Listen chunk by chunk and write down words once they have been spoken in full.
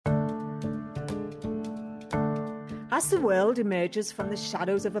As the world emerges from the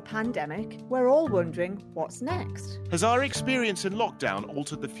shadows of a pandemic, we're all wondering what's next. Has our experience in lockdown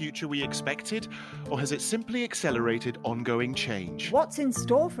altered the future we expected, or has it simply accelerated ongoing change? What's in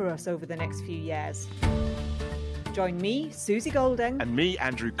store for us over the next few years? Join me, Susie Golding, And me,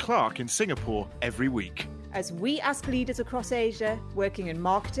 Andrew Clark, in Singapore every week, as we ask leaders across Asia, working in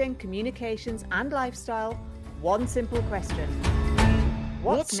marketing, communications and lifestyle, one simple question.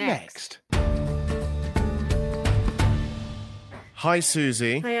 What's next? Hi,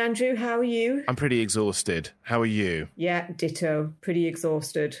 Susie. Hi, Andrew. How are you? I'm pretty exhausted. How are you? Yeah, ditto. Pretty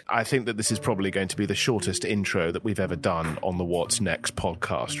exhausted. I think that this is probably going to be the shortest intro that we've ever done on the What's Next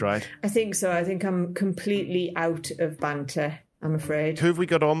podcast, right? I think so. I think I'm completely out of banter, I'm afraid. Who have we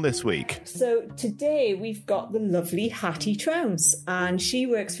got on this week? So today we've got the lovely Hattie Trounce, and she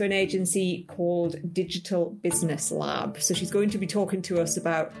works for an agency called Digital Business Lab. So she's going to be talking to us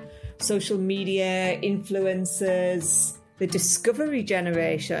about social media, influencers, the discovery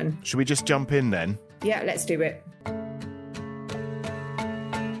generation. Should we just jump in then? Yeah, let's do it.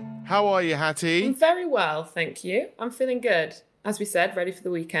 How are you, Hattie? I'm very well, thank you. I'm feeling good. As we said, ready for the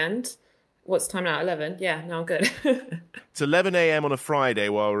weekend. What's the time now? 11? Yeah, no, I'm good. It's 11 a.m. on a Friday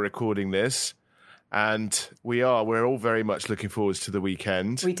while we're recording this. And we're all very much looking forward to the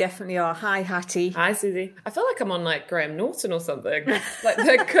weekend. We definitely are. Hi, Hattie. Hi, Susie. I feel like I'm on like Graham Norton or something. Like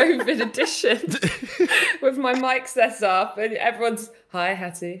the COVID edition with my mic set up and everyone's, hi,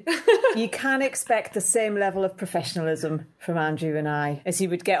 Hattie. You can expect the same level of professionalism from Andrew and I as you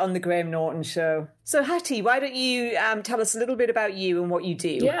would get on the Graham Norton show. So, Hattie, why don't you tell us a little bit about you and what you do?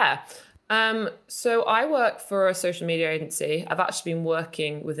 Yeah. So I work for a social media agency. I've actually been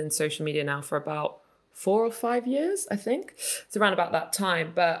working within social media now for about 4 or 5 years, I think. It's around about that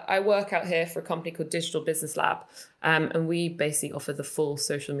time. But I work out here for a company called Digital Business Lab. And we basically offer the full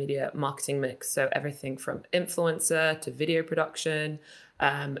social media marketing mix. So everything from influencer to video production,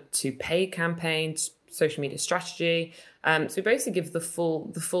 to paid campaigns, social media strategy. So we basically give the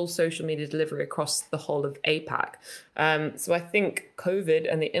full social media delivery across the whole of APAC. So I think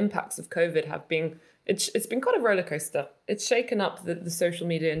COVID and the impacts of COVID have been, it's been quite a roller coaster. It's shaken up the social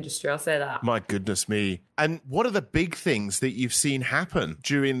media industry, I'll say that. My goodness me. And what are the big things that you've seen happen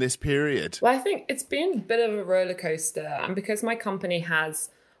during this period? Well, I think it's been a bit of a roller coaster. And because my company has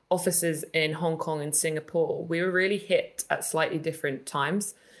offices in Hong Kong and Singapore, we were really hit at slightly different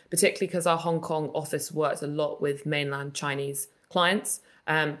times, particularly because our Hong Kong office worked a lot with mainland Chinese clients.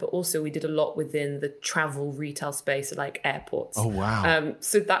 But also we did a lot within the travel retail space, like airports. Oh, wow.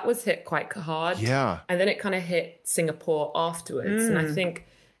 So that was hit quite hard. Yeah. And then it kind of hit Singapore afterwards. And I think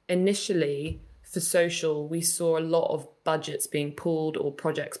initially for social, we saw a lot of budgets being pulled or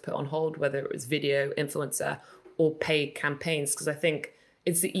projects put on hold, whether it was video, influencer, or paid campaigns. Because I think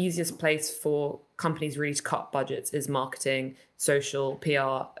it's the easiest place for companies really to cut budgets is marketing, social,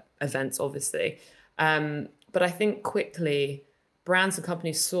 PR, events, obviously. But I think quickly brands and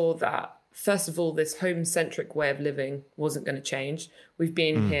companies saw that, first of all, this home-centric way of living wasn't going to change. We've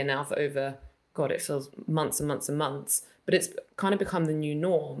been here now for over, God, it feels months and months and months, but it's kind of become the new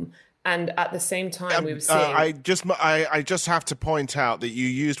norm. And at the same time, we were seeing... I just have to point out that you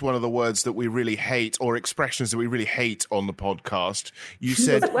used one of the words that we really hate, or expressions that we really hate on the podcast. You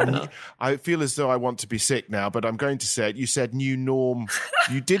said, I feel as though I want to be sick now, but I'm going to say it. You said new norm.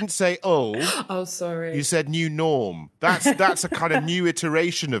 You didn't say old. Oh, sorry. You said new norm. That's a kind of new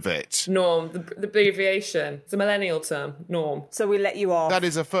iteration of it. Norm, the abbreviation. It's a millennial term, norm. So we let you off. That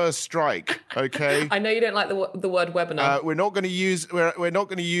is a first strike, okay? I know you don't like the word webinar. We're not going to use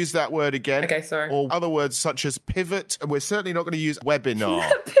that word again. Okay, sorry. Or other words such as pivot, and we're certainly not going to use webinar.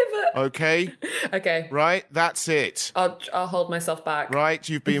 Pivot. Okay? Okay. Right? That's it. I'll hold myself back. Right?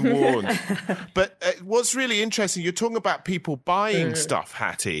 You've been warned. But what's really interesting, you're talking about people buying stuff,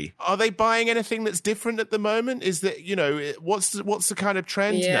 Hattie. Are they buying anything that's different at the moment? Is that, what's the kind of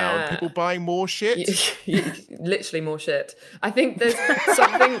trend now? Are people buying more shit? Literally more shit. I think there's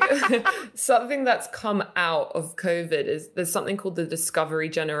something that's come out of COVID is there's something called the discovery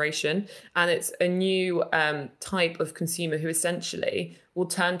generation. And it's a new type of consumer who essentially will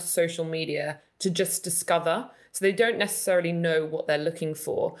turn to social media to just discover. So they don't necessarily know what they're looking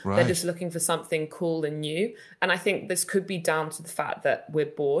for. Right. They're just looking for something cool and new. And I think this could be down to the fact that we're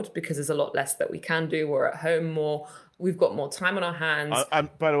bored because there's a lot less that we can do. We're at home more. We've got more time on our hands.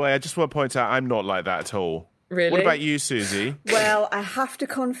 By the way, I just want to point out I'm not like that at all. Really? What about you, Susie? Well, I have to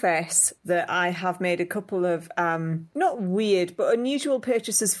confess that I have made a couple of, not weird, but unusual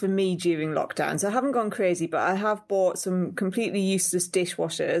purchases for me during lockdown. So I haven't gone crazy, but I have bought some completely useless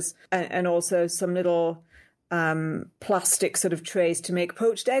dishwashers and also some little plastic sort of trays to make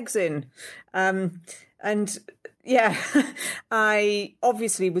poached eggs in. And Yeah, I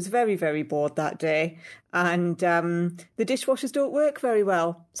obviously was very, very bored that day. And the dishwashers don't work very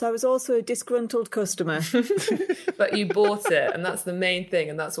well. So I was also a disgruntled customer. But you bought it, and that's the main thing,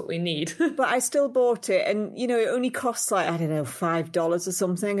 and that's what we need. But I still bought it. And, you know, it only costs like, I don't know, $5 or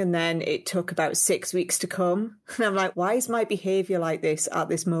something. And then it took about 6 weeks to come. And I'm like, why is my behaviour like this at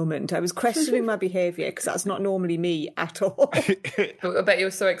this moment? I was questioning my behaviour because that's not normally me at all. I bet you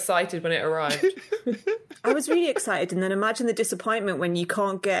were so excited when it arrived. I was really excited. And then imagine the disappointment when you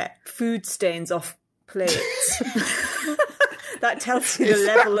can't get food stains off plates. That tells you the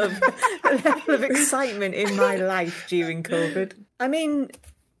level of excitement in my life during COVID. I mean,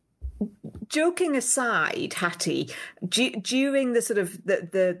 joking aside, Hattie, during the sort of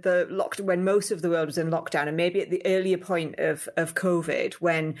the lockdown, when most of the world was in lockdown, and maybe at the earlier point of COVID,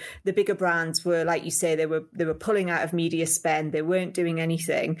 when the bigger brands were, like you say, they were pulling out of media spend, they weren't doing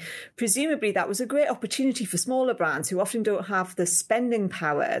anything. Presumably, that was a great opportunity for smaller brands who often don't have the spending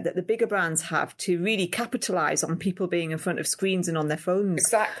power that the bigger brands have to really capitalise on people being in front of screens and on their phones.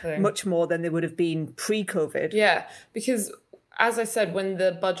 Exactly. Much more than they would have been pre-COVID. Yeah, because as I said, when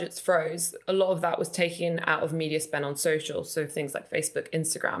the budgets froze, a lot of that was taken out of media spend on social. So things like Facebook,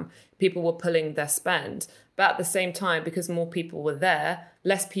 Instagram, people were pulling their spend. But at the same time, because more people were there,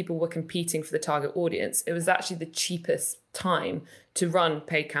 less people were competing for the target audience. It was actually the cheapest time to run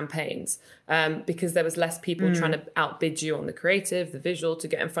paid campaigns because there was less people trying to outbid you on the creative, the visual, to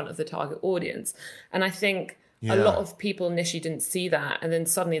get in front of the target audience. And I think a lot of people initially didn't see that. And then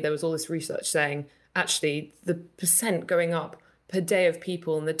suddenly there was all this research saying, actually, the percent going up per day of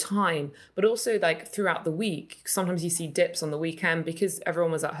people and the time, but also like throughout the week. Sometimes you see dips on the weekend because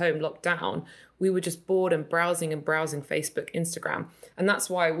everyone was at home locked down. We were just bored and browsing Facebook, Instagram. And that's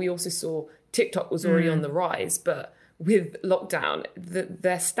why we also saw TikTok was already on the rise. But with lockdown,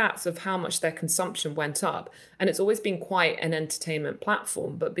 their stats of how much their consumption went up. And it's always been quite an entertainment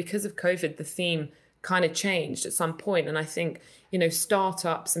platform. But because of COVID, the theme kind of changed at some point. And I think, you know,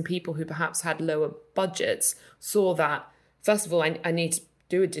 startups and people who perhaps had lower budgets saw that, first of all, I need to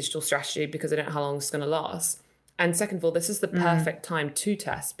do a digital strategy because I don't know how long it's going to last. And second of all, this is the perfect time to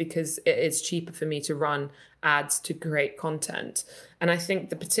test because it is cheaper for me to run ads to create content. And I think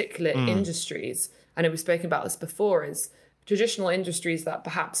the particular industries, I know we've spoken about this before, is traditional industries that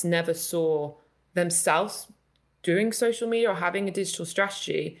perhaps never saw themselves doing social media or having a digital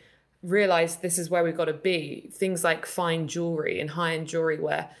strategy realize this is where we've got to be. Things like fine jewelry and high-end jewelry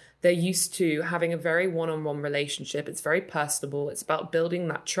where they're used to having a very one-on-one relationship. It's very personable. It's about building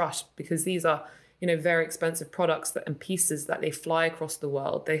that trust because these are, you know, very expensive products and pieces that they fly across the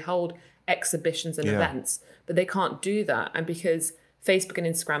world. They hold exhibitions and events, but they can't do that. And because Facebook and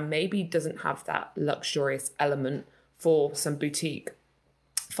Instagram maybe doesn't have that luxurious element for some boutique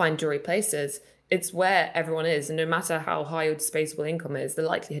fine jewelry places, it's where everyone is. And no matter how high your disposable income is, the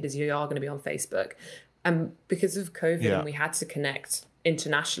likelihood is you are going to be on Facebook. And because of COVID, and we had to connect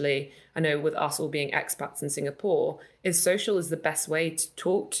internationally, I know with us all being expats in Singapore, social is the best way to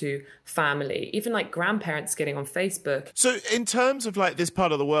talk to family, even like grandparents getting on Facebook. So in terms of like this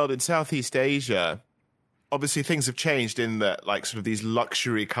part of the world in Southeast Asia, obviously things have changed in that, like sort of these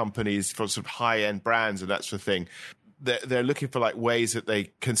luxury companies for sort of high-end brands and that sort of thing. They're looking for like ways that they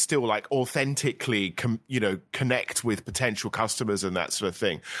can still like authentically, connect with potential customers and that sort of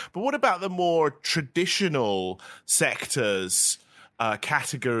thing. But what about the more traditional sectors,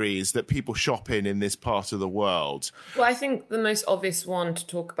 categories that people shop in this part of the world? Well, I think the most obvious one to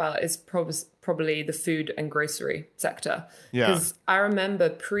talk about is probably the food and grocery sector. Yeah. Because I remember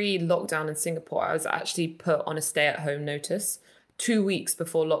pre-lockdown in Singapore, I was actually put on a stay-at-home notice 2 weeks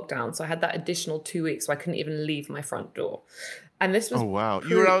before lockdown. So I had that additional 2 weeks, so I couldn't even leave my front door. And this was... Oh, wow.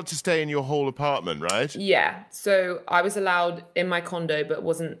 You were allowed to stay in your whole apartment, right? Yeah. So I was allowed in my condo, but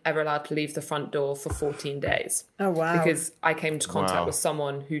wasn't ever allowed to leave the front door for 14 days. Oh, wow. Because I came into contact with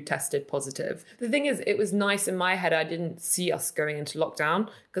someone who tested positive. The thing is, it was nice in my head. I didn't see us going into lockdown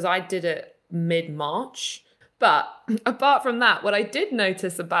because I did it mid-March. But apart from that, what I did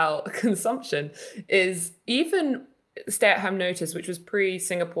notice about consumption is even stay-at-home notice, which was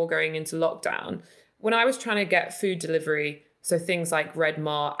pre-Singapore going into lockdown, when I was trying to get food delivery, so things like Red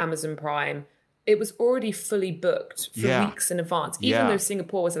Mart, Amazon Prime, it was already fully booked for weeks in advance. Even though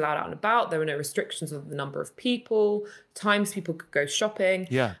Singapore was allowed out and about, there were no restrictions on the number of people, times people could go shopping.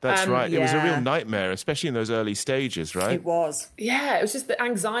 Yeah, that's right. It was a real nightmare, especially in those early stages, right? It was. Yeah, it was just the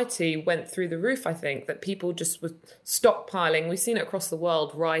anxiety went through the roof, I think, that people just were stockpiling. We've seen it across the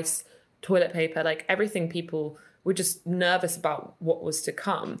world, rice, toilet paper, like everything. People were just nervous about what was to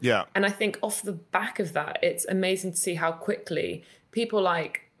come. Yeah. And I think off the back of that, it's amazing to see how quickly people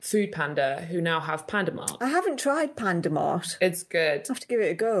like Food Panda, who now have Panda Mart. I haven't tried Panda Mart. It's good. I have to give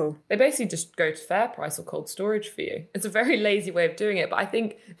it a go. They basically just go to fair price or cold storage for you. It's a very lazy way of doing it, but I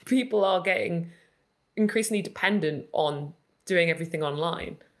think people are getting increasingly dependent on doing everything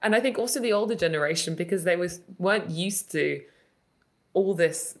online. And I think also the older generation, because they weren't used to all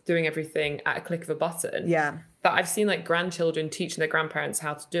this doing everything at a click of a button. Yeah. That I've seen like grandchildren teaching their grandparents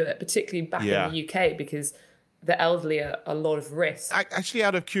how to do it, particularly back in the UK, because the elderly are a lot of risk. Actually,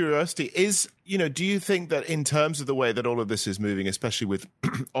 out of curiosity, do you think that in terms of the way that all of this is moving, especially with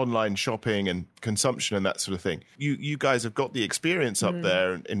online shopping and consumption and that sort of thing, you guys have got the experience up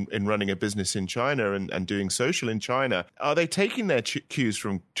there in running a business in China and doing social in China. Are they taking their cues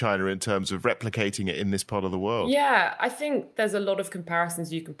from China in terms of replicating it in this part of the world? Yeah, I think there's a lot of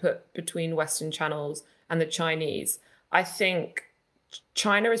comparisons you can put between Western channels and the Chinese. I think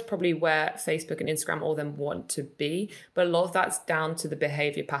China is probably where Facebook and Instagram, all of them want to be, but a lot of that's down to the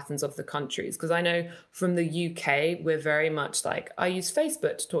behavior patterns of the countries. Because I know from the UK, we're very much like, I use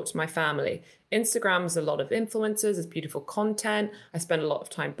Facebook to talk to my family. Instagram's a lot of influencers, it's beautiful content. I spend a lot of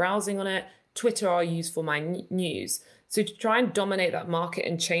time browsing on it. Twitter I use for my news. So to try and dominate that market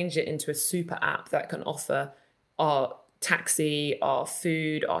and change it into a super app that can offer our taxi, our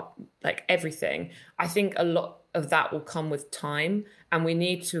food, our like everything, I think a lot of that will come with time, and we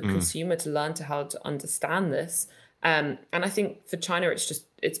need to consumer to learn how to understand this. And I think for China,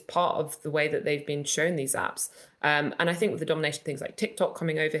 it's part of the way that they've been shown these apps. And I think with the domination of things like TikTok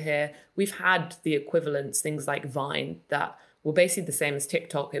coming over here, we've had the equivalents, things like Vine, that were basically the same as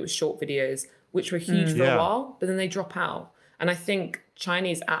TikTok. It was short videos, which were huge for a while, but then they drop out. And I think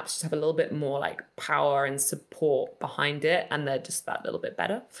Chinese apps just have a little bit more like power and support behind it, and they're just that little bit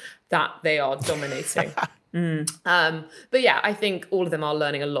better, that they are dominating. But yeah, I think all of them are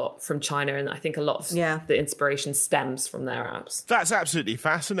learning a lot from China, and I think a lot of the inspiration stems from their apps. That's absolutely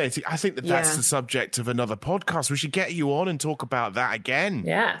fascinating. I think that's the subject of another podcast. We should get you on and talk about that again.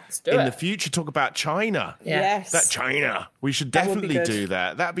 Yeah, let's do it. In the future, talk about China. Yeah. Yes. That China. We should definitely do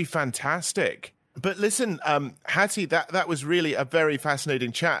that. That'd be fantastic. But listen, Hattie, that was really a very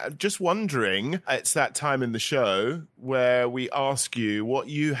fascinating chat. Just wondering, it's that time in the show where we ask you what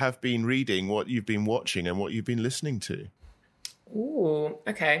you have been reading, what you've been watching, and what you've been listening to. Ooh,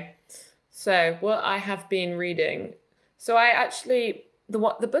 okay. So what I have been reading. So I actually, the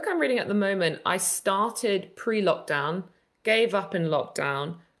book I'm reading at the moment, I started pre-lockdown, gave up in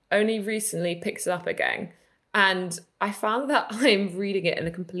lockdown, only recently picked it up again. And I found that I'm reading it in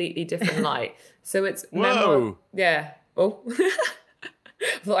a completely different light. So it's Whoa. Yeah. Oh. I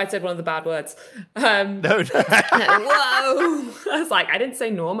thought I'd said one of the bad words. No. Whoa. I was like, I didn't say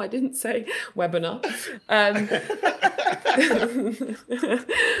norm. I didn't say webinar.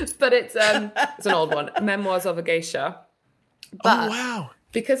 But it's an old one. Memoirs of a Geisha. But wow.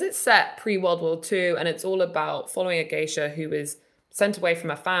 Because it's set pre-World War II, and it's all about following a geisha who is sent away from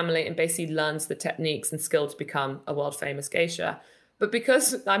her family and basically learns the techniques and skill to become a world famous geisha. But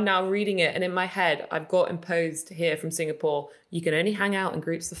because I'm now reading it, and in my head, I've got imposed here from Singapore, you can only hang out in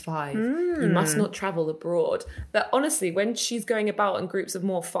groups of 5. You must not travel abroad. That honestly, when she's going about in groups of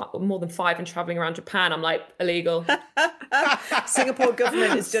more than 5 and traveling around Japan, I'm like, illegal. Singapore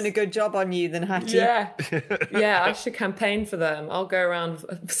government has done a good job on you then, Hattie. Yeah, I should campaign for them. I'll go around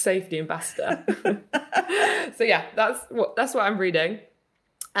a safety ambassador. So yeah, that's what I'm reading.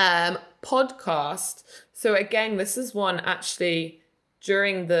 Podcast. So again, this is one actually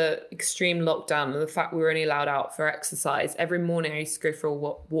during the extreme lockdown and the fact we were only allowed out for exercise. Every morning I used to go for a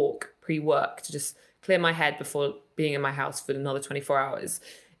walk pre-work to just clear my head before being in my house for another 24 hours.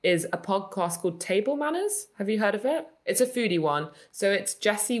 Is a podcast called Table Manners. Have you heard of it? It's a foodie one. So it's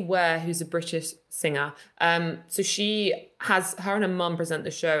Jessie Ware, who's a British singer. So her and her mum present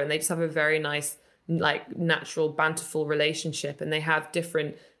the show, and they just have a very nice, like, natural, banterful relationship. And they have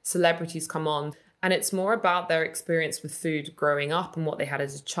different celebrities come on. And it's more about their experience with food growing up and what they had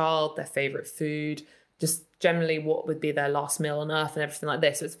as a child, their favorite food, just generally what would be their last meal on earth and everything like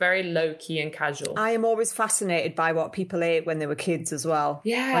this. So it's very low key and casual. I am always fascinated by what people ate when they were kids as well.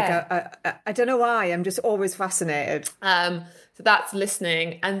 Yeah. Like I don't know why. I'm just always fascinated. So that's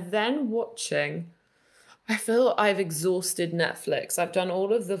listening. And then watching. I feel I've exhausted Netflix. I've done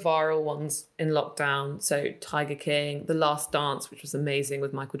all of the viral ones in lockdown. So Tiger King, The Last Dance, which was amazing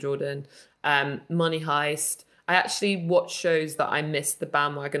with Michael Jordan, Money Heist. I actually watch shows that I missed the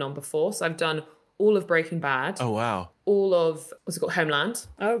bandwagon on before. So I've done all of Breaking Bad. Oh, wow. All of, what's it called, Homeland.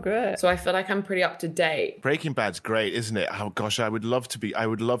 Oh, great. So I feel like I'm pretty up to date. Breaking Bad's great, isn't it? Oh gosh, I would love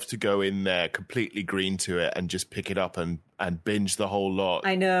to go in there completely green to it and just pick it up and binge the whole lot.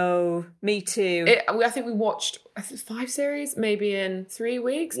 I know. Me too. I think we watched 5 series, maybe in 3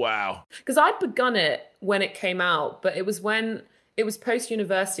 weeks. Wow. Because I'd begun it when it came out, but it was when it was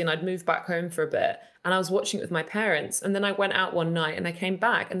post-university and I'd moved back home for a bit. And I was watching it with my parents. And then I went out one night and I came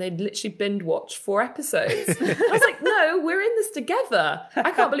back and they'd literally binge-watched 4 episodes. I was like, no, we're in this together. I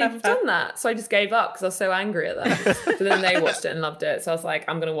can't believe you've done that. So I just gave up because I was so angry at them. But then they watched it and loved it. So I was like,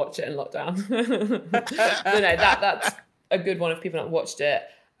 I'm going to watch it in lockdown. But no, that's a good one if people haven't watched it.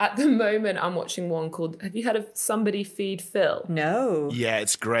 At the moment, I'm watching one called, have you heard of Somebody Feed Phil? No. Yeah,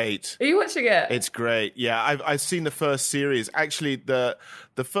 it's great. Are you watching it? It's great. Yeah, I've seen the first series. Actually, the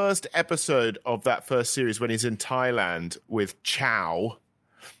first episode of that first series when he's in Thailand with Chow.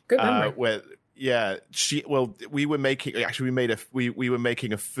 Good memory. We were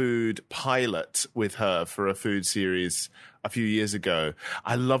making a food pilot with her for a food series a few years ago.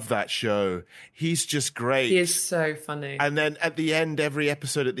 I love that show. He's just great. He is so funny. And then at the end, every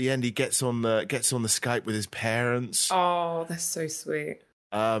episode at the end, he gets on the Skype with his parents. Oh, that's so sweet.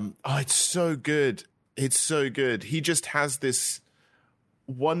 It's so good. It's so good. He just has this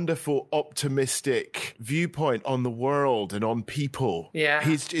wonderful, optimistic viewpoint on the world and on people. Yeah.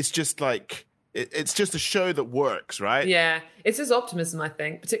 It's just like, it's just a show that works, right? Yeah. It's his optimism, I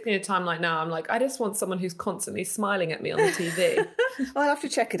think. Particularly in a time like now, I'm like, I just want someone who's constantly smiling at me on the TV. I'll have to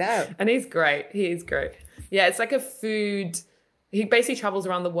check it out. And he's great. He is great. Yeah, it's like a food... He basically travels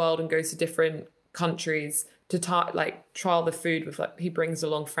around the world and goes to different countries to trial the food with, like, he brings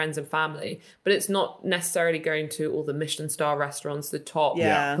along friends and family. But it's not necessarily going to all the Michelin star restaurants, the top.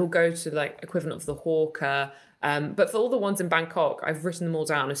 Yeah. He'll go to, like, equivalent of the Hawker. But for all the ones in Bangkok, I've written them all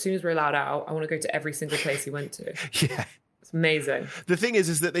down. As soon as we're allowed out, I want to go to every single place he went to. Yeah. It's amazing. The thing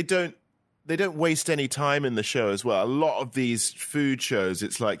is that they don't waste any time in the show as well. A lot of these food shows,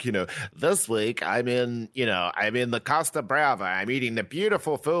 it's like, this week I'm in the Costa Brava. I'm eating the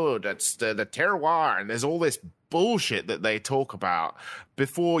beautiful food. It's the terroir. And there's all this bullshit that they talk about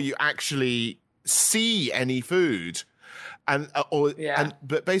before you actually see any food.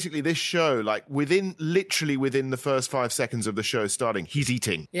 But basically this show, like within the first 5 seconds of the show starting, he's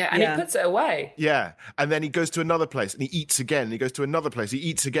eating. Yeah, and he puts it away. Yeah, and then he goes to another place and he eats again. And he goes to another place, he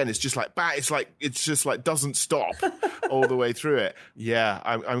eats again. It's just like it's just like doesn't stop all the way through it. Yeah,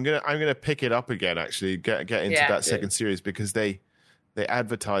 I'm gonna pick it up again. Actually, get into that second series because they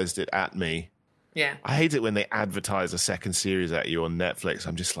advertised it at me. Yeah, I hate it when they advertise a second series at you on Netflix.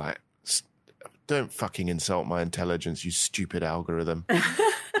 I'm just like, don't fucking insult my intelligence, you stupid algorithm.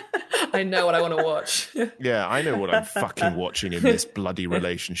 I know what I want to watch. Yeah, I know what I'm fucking watching in this bloody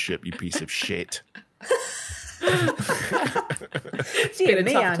relationship, you piece of shit. Dear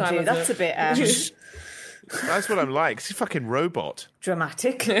me, Andrew, that's a bit... That's what I'm like. It's a fucking robot.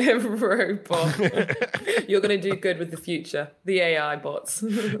 Dramatic. Robot. You're going to do good with the future. The AI bots.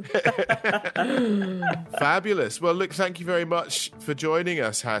 Fabulous. Well, look, thank you very much for joining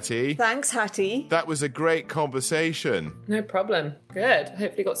us, Hattie. Thanks, Hattie. That was a great conversation. No problem. Good.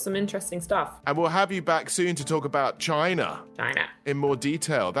 Hopefully got some interesting stuff. And we'll have you back soon to talk about China. China. In more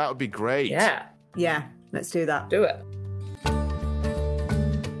detail. That would be great. Yeah. Yeah, let's do that. Do it.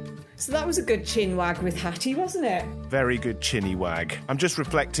 So that was a good chin wag with Hattie, wasn't it? Very good chinny wag. I'm just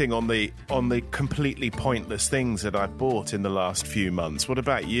reflecting on the completely pointless things that I've bought in the last few months. What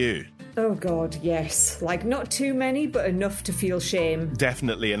about you? Oh, God, yes. Like, not too many, but enough to feel shame.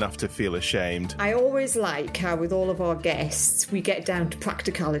 Definitely enough to feel ashamed. I always like how with all of our guests, we get down to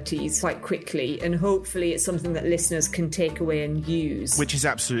practicalities quite quickly, and hopefully it's something that listeners can take away and use. Which is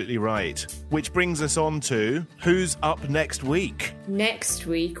absolutely right. Which brings us on to who's up next week? Next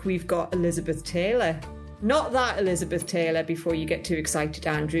week, we've got Elizabeth Taylor. Not that Elizabeth Taylor before you get too excited,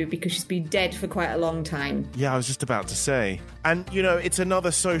 Andrew, because she's been dead for quite a long time. Yeah, I was just about to say. And, it's another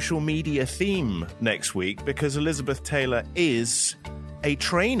social media theme next week because Elizabeth Taylor is a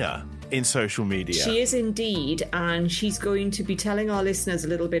trainer in social media. She is indeed, and she's going to be telling our listeners a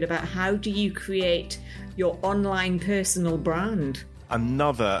little bit about how do you create your online personal brand.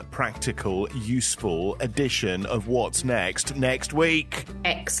 Another practical, useful edition of What's Next week.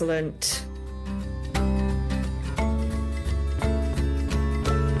 Excellent.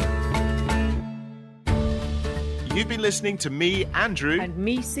 You've been listening to me, Andrew. And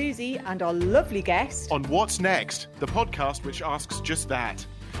me, Susie, and our lovely guest on What's Next, the podcast which asks just that.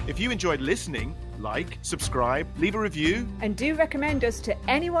 If you enjoyed listening, like, subscribe, leave a review. And do recommend us to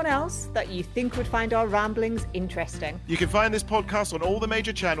anyone else that you think would find our ramblings interesting. You can find this podcast on all the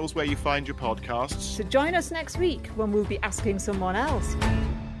major channels where you find your podcasts. So join us next week when we'll be asking someone else,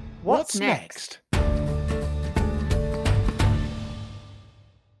 what's next?